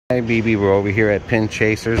Hi, BB. We're over here at Pin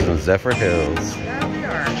Chasers in Zephyrhills. Yeah, we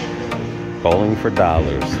are. Bowling for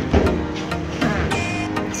dollars.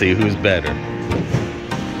 See who's better.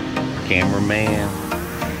 Cameraman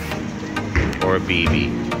or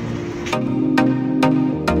BB.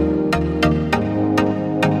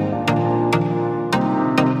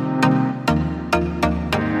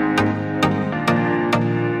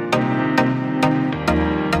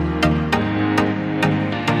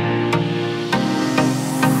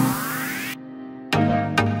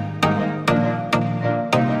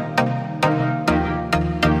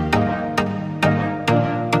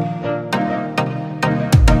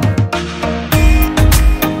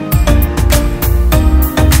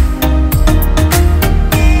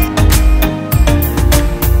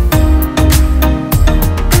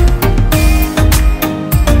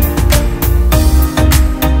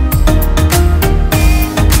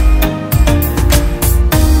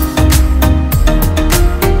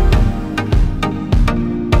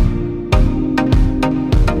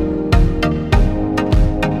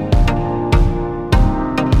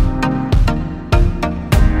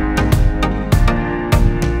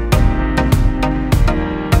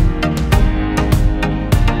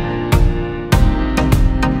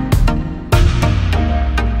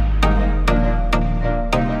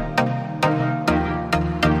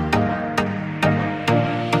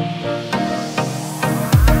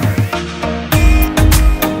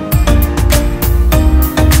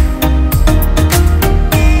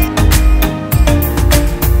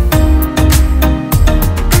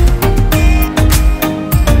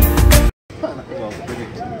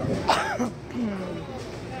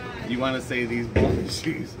 You want to say these bowling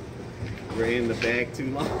shoes were in the bag too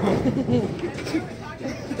long?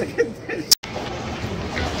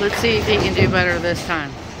 Let's see if he can do better this time.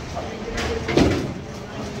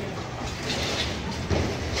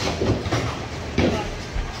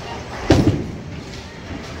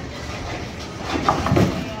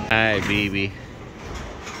 Hi, BB.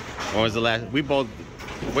 When was the last? We bowled.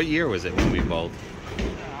 What year was it when we bowled?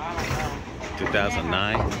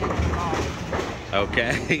 2009.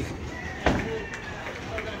 Okay.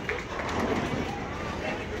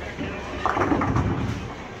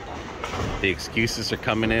 The excuses are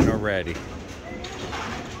coming in already.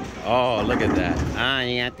 Oh, look at that.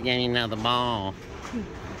 You have to get another ball.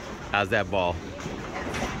 How's that ball?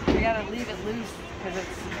 You gotta leave it loose because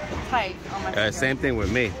it's tight on my finger. Same thing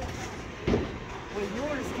with me. Well,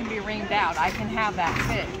 yours can be ringed out. I can have that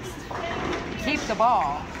fixed. Keep the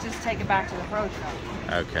ball. Just take it back to the pro shop.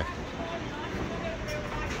 Okay.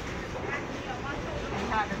 And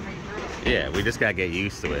have it redrilled. Yeah, we just gotta get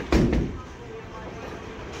used to it.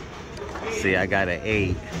 See, I got an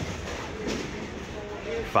 8,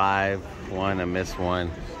 5, 1, I missed 1.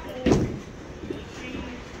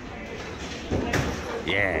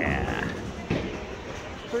 Yeah.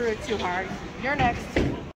 Threw it too hard. You're next.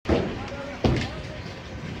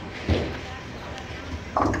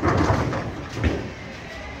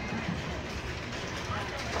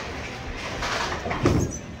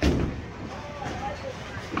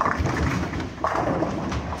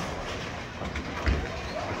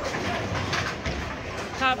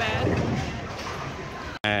 Not bad.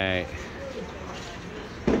 All right.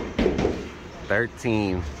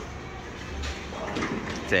 13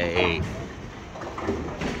 to 8.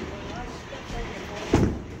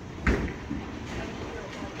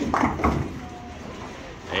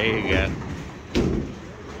 There you go.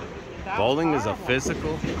 Bowling is a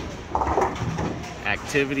physical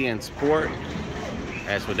activity and sport.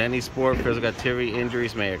 As with any sport, physical activity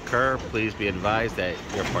injuries may occur. Please be advised that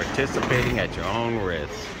you're participating at your own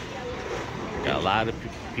risk. Got a lot of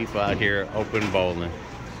people out here open bowling.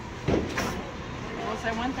 Well,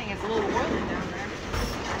 so one thing, it's a little oily down there.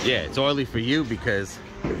 Yeah, it's oily for you because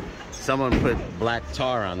someone put black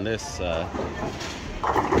tar on this.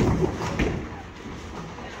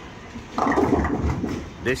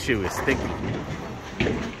 This shoe is sticky.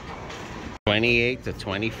 28 to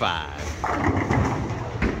 25.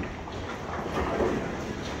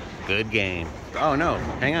 Good game. Oh no,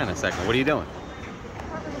 hang on a second. What are you doing?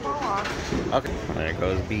 Popping the ball off. Okay, there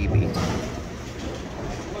goes BB.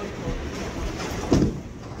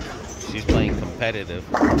 She's playing competitive.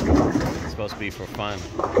 It's supposed to be for fun.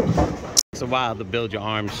 It's a while to build your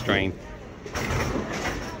arm strength.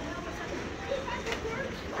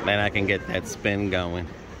 Then I can get that spin going.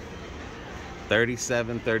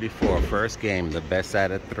 37-34, first game, the best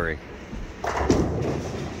out of 3.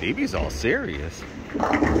 BB's all serious.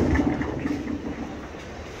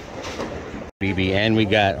 BB, and we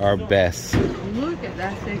got our best. Look at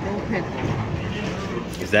that big old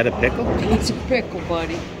pickle. Is that a pickle? It's a pickle,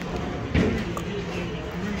 buddy.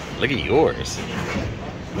 Look at yours.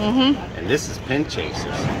 Mm-hmm. And this is Pin Chasers.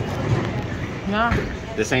 No.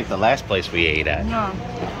 This ain't the last place we ate at. No.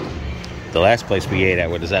 The last place we ate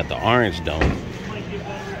at, what is that? The Orange Dome.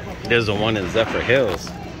 There's the one in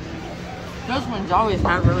Zephyrhills. Those ones always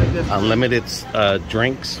have really good food. Unlimited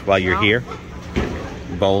drinks while you're here.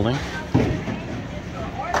 Bowling.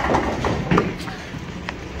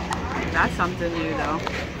 That's something new, though.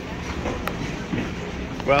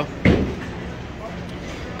 Well,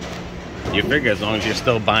 you figure as long as you're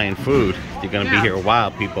still buying food, you're going to be here a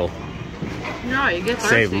while, people. No, you get thirsty.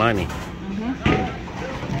 Save money.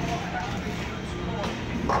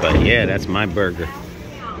 But yeah, that's my burger.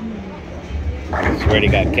 It's already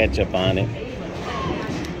got ketchup on it.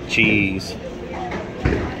 Cheese.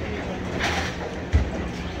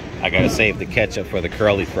 I gotta save the ketchup for the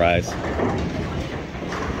curly fries.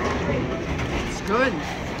 It's good.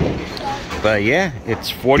 But yeah, it's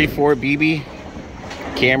 44 BB.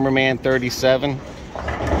 Cameraman 37.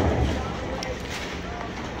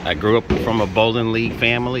 I grew up from a bowling league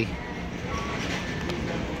family.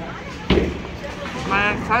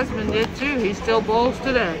 My ex-husband did too. He still bowls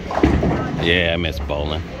today. Yeah, I miss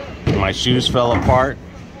bowling. My shoes fell apart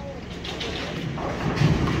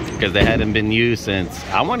because they hadn't been used since,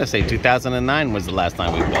 I want to say 2009 was the last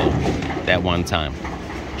time we bowled. That one time.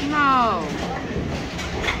 No.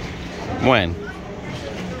 When?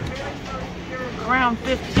 Around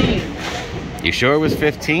 15. You sure it was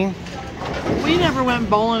 15? We never went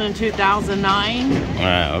bowling in 2009.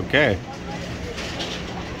 Okay.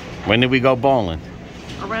 When did we go bowling?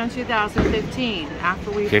 Around 2015,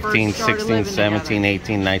 after we 15, first started 16, living 17, together.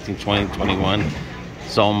 18, 19, 20, 21.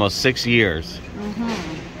 So almost 6 years.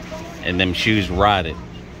 And them shoes rotted.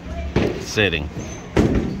 Sitting.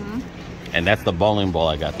 And that's the bowling ball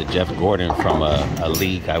I got, the Jeff Gordon from a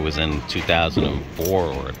league I was in 2004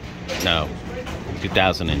 or no,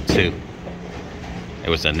 2002. It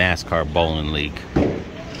was a NASCAR bowling league.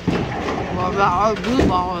 Well, our blue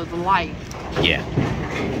ball is light. Yeah.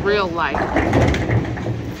 Real light.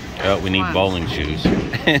 Oh, we need bowling shoes.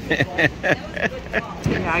 Yeah,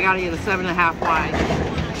 I gotta get a 7.5 wide.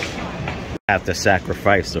 I have to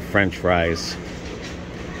sacrifice the French fries.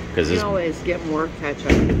 You can always get more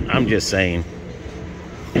ketchup. I'm just saying.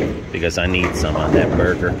 Because I need some on that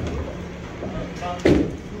burger.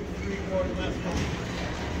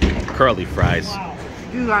 Curly fries.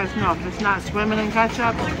 You guys know if it's not swimming in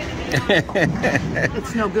ketchup,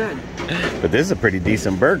 it's no good. But this is a pretty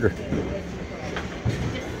decent burger.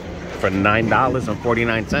 For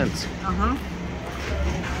 $9.49.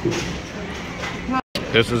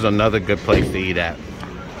 This is another good place to eat at.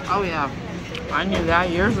 Oh yeah. I knew that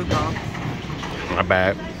years ago. My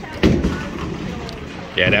bad.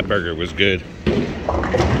 Yeah, that burger was good.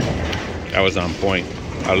 That was on point.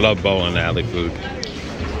 I love bowling alley food.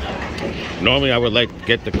 Normally I would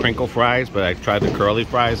get the crinkle fries, but I tried the curly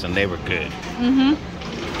fries and they were good.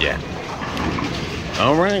 Yeah.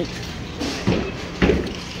 All right.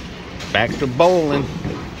 Back to bowling.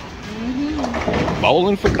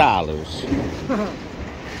 Bowling for dollars.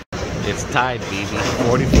 It's tied, BB.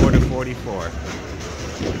 44 to 44.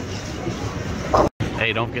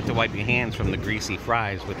 Hey, don't forget to wipe your hands from the greasy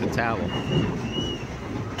fries with the towel.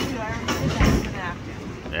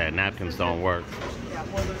 Yeah, napkins don't work.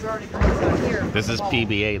 This is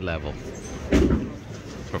PBA level.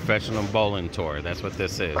 Professional bowling tour. That's what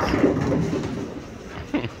this is.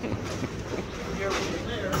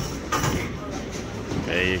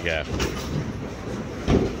 There you go.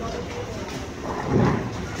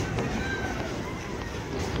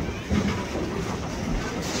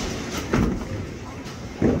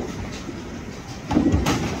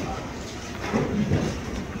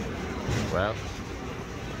 Well,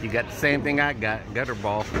 you got the same thing I got, gutter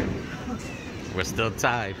ball. We're still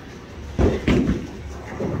tied.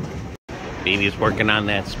 Beanie's working on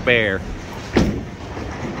that spare.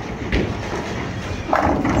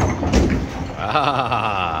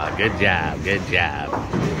 Ah, good job, good job.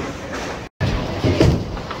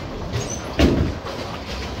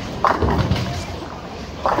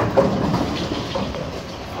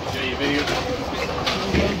 Show you video.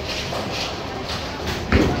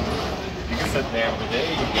 You can sit there, but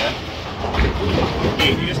there you go.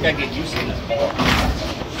 Yeah, you just gotta get used to this ball.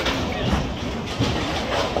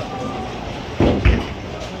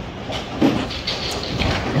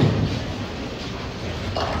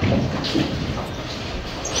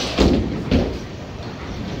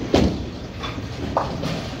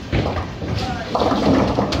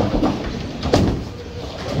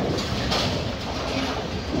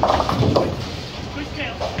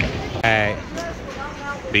 Alright,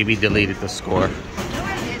 BB deleted the score.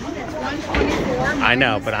 I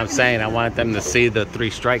know, but I'm saying I want them to see the 3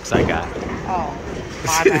 strikes I got. Oh,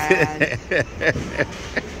 my bad.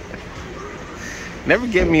 Never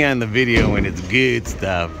get me on the video when it's good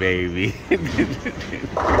stuff, baby.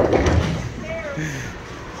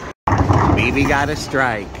 BB got a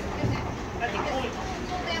strike.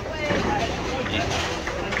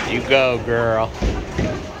 You go, girl.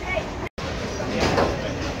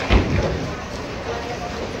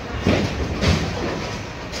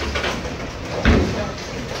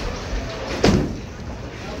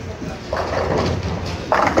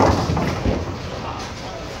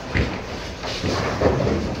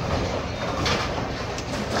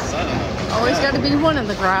 Always got to be one in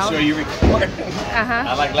the crowd. So you record?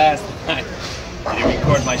 I like last time. You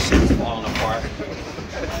record my shit's falling apart.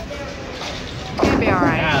 You'll be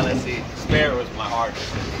alright. Yeah, let's see. Spare was my heart.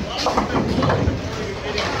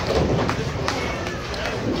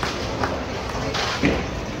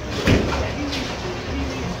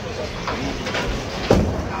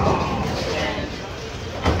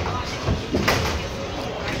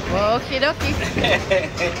 Okie dokie.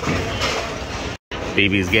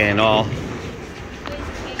 BB's getting all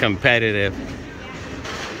competitive.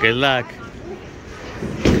 Good luck.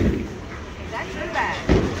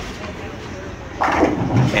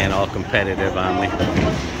 And all competitive on me.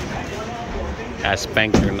 I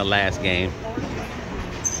spanked her in the last game.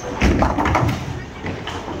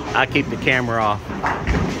 I'll keep the camera off.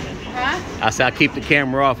 Huh? I said I'll keep the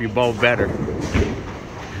camera off. You're both better.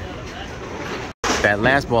 That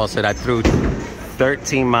last ball said I threw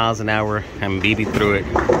 13 miles an hour and BB threw it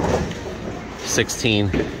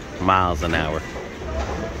 16 miles an hour.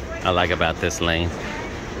 I like about this lane.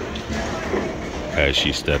 As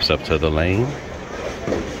she steps up to the lane,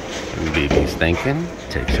 BB's thinking,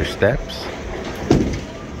 takes her steps.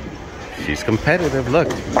 She's competitive,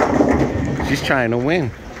 look. She's trying to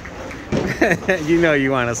win. You know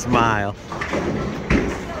you want to smile.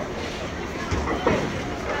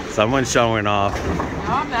 Someone's showing off.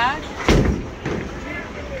 Not bad.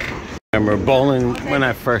 I remember bowling when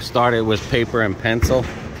I first started was paper and pencil.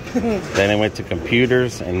 Then I went to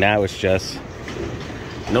computers, and now it's just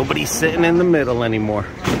nobody's sitting in the middle anymore.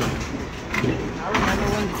 I remember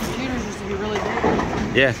when the computers used to be really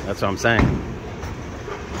big. Yeah, that's what I'm saying.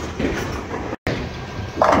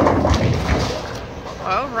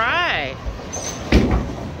 All right.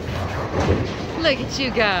 Look at you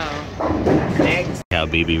go. Next. How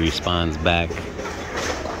BB responds back.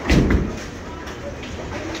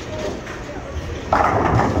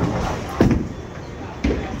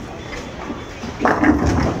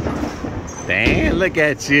 Damn, look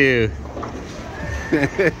at you.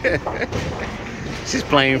 She's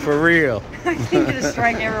playing for real. I can get a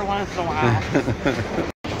strike every once in a while.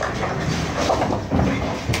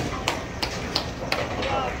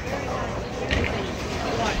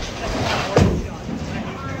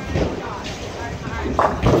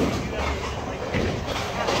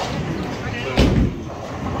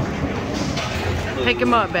 Pick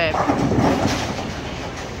him up, babe.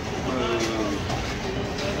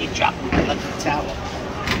 You dropped him like a towel.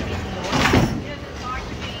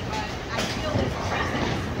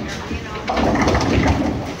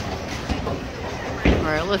 All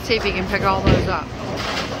right, let's see if he can pick all those up.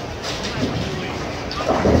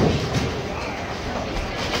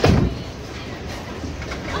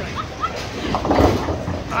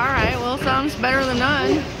 All right, well, some's better than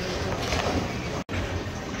none.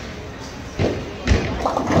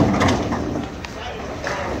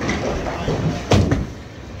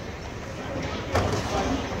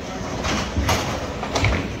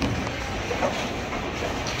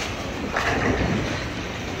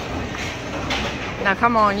 Now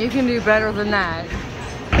come on, you can do better than that.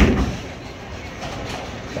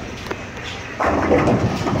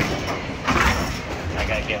 I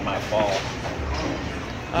gotta get my ball.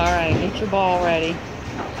 All right, get your ball ready.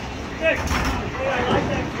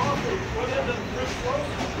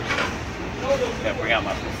 Gotta bring out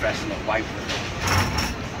my professional wiper.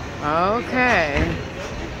 Okay.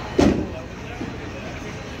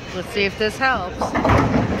 Let's see if this helps.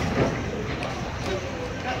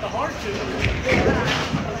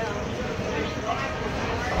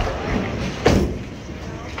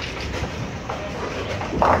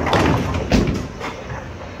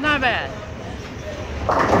 Not bad.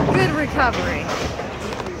 Good recovery.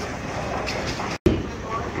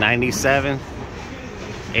 97,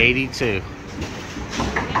 82.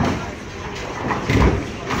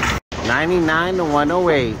 99 to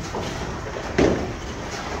 108.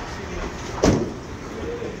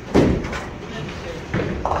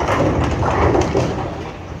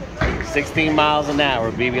 $16 miles an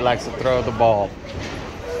hour. BB likes to throw the ball.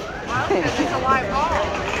 Well, because it's a live ball.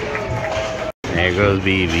 There goes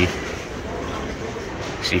BB.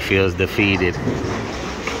 She feels defeated.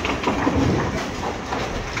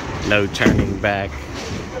 No turning back.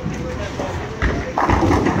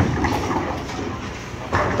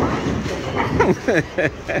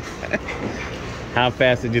 How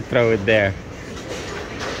fast did you throw it there?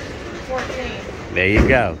 14. There you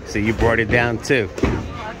go. So you brought it down too.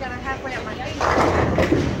 I've got it halfway up my feet.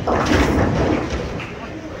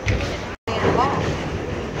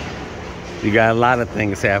 You got a lot of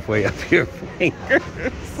things halfway up your fingers.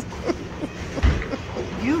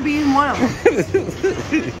 You being one of them.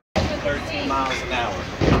 13 miles an hour.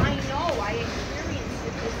 I know, I experienced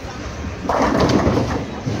it this summer.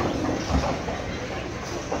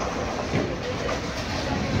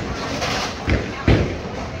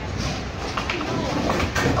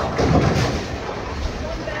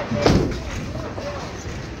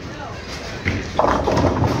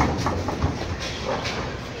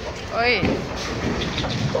 Oi.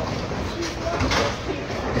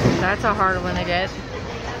 That's a hard one to get.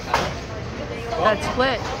 That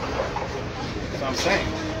split. That's what I'm saying.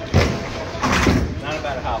 It's not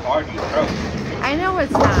about how hard you throw. I know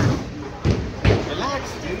it's not.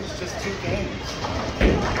 Relax, dude. It's just 2 games.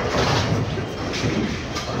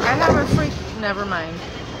 I have a freak. Never mind.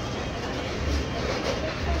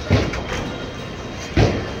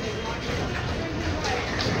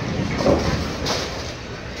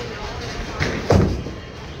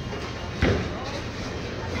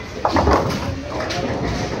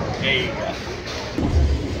 There you go.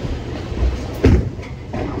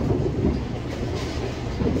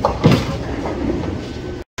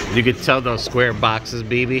 You could tell those square boxes,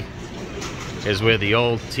 BB, is where the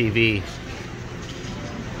old TV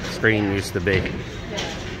screen used to be.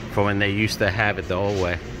 For when they used to have it the old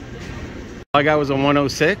way. All I got was a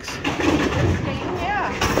 106.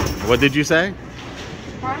 Yeah. What did you say?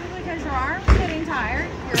 Probably because your arm's getting tired.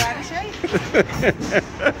 You're out of shape.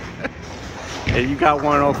 And you got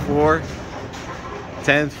 104.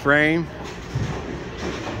 10th frame.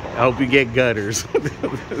 I hope you get gutters.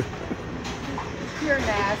 You're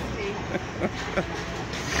nasty.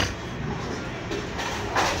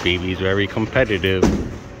 BB's very competitive.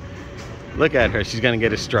 Look at her. She's going to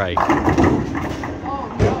get a strike.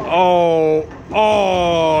 Oh, no.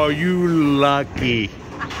 Oh, you lucky.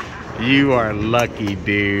 You are lucky,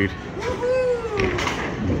 dude.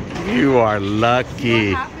 You are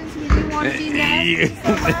lucky. What happens when you want to be nasty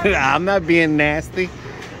so much? I'm not being nasty.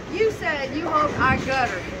 You said you hope I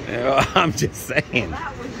gutter you. I'm just saying.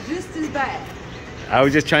 That was just as bad. I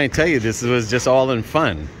was just trying to tell you this was just all in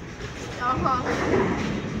fun. Uh-huh.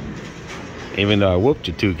 Even though I whooped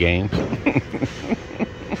you 2 games.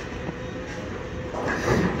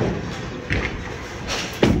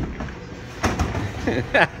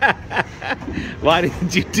 Why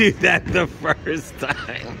didn't you do that the first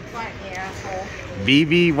time? Right, yeah, asshole.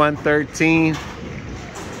 BB 113,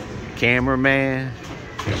 cameraman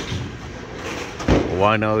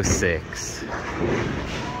 106.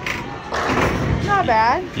 Not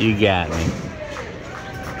bad. You got me.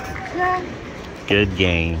 Yeah. Good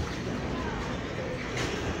game.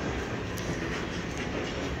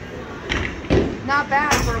 Not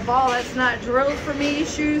bad for a ball that's not drilled for me,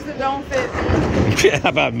 shoes that don't fit me. How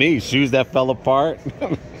about me? Shoes that fell apart?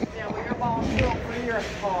 Yeah, well, your ball's built for your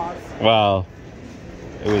paws. Well,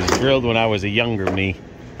 it was drilled when I was a younger me.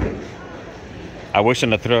 I wish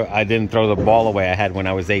I didn't throw the ball away I had when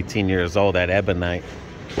I was 18 years old at Ebonite.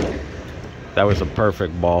 That was a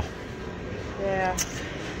perfect ball. Yeah.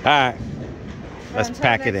 All right, let's Until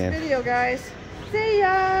pack it next in. video, guys. See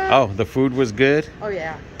ya. Oh, the food was good. Oh,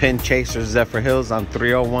 yeah. Pin Chasers Zephyrhills on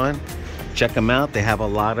 301. Check them out. They have a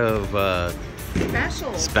lot of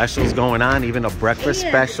specials going on, even a breakfast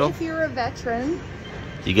And special. if you're a veteran,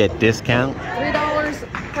 You get discount. $3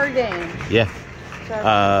 per game. Yeah.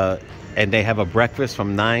 So, And they have a breakfast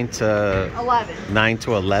from 9 to 11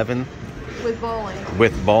 11 with bowling.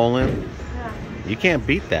 with bowling. Yeah. You can't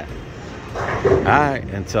beat that. All right,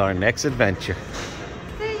 until our next adventure.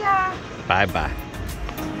 See ya. Bye-bye.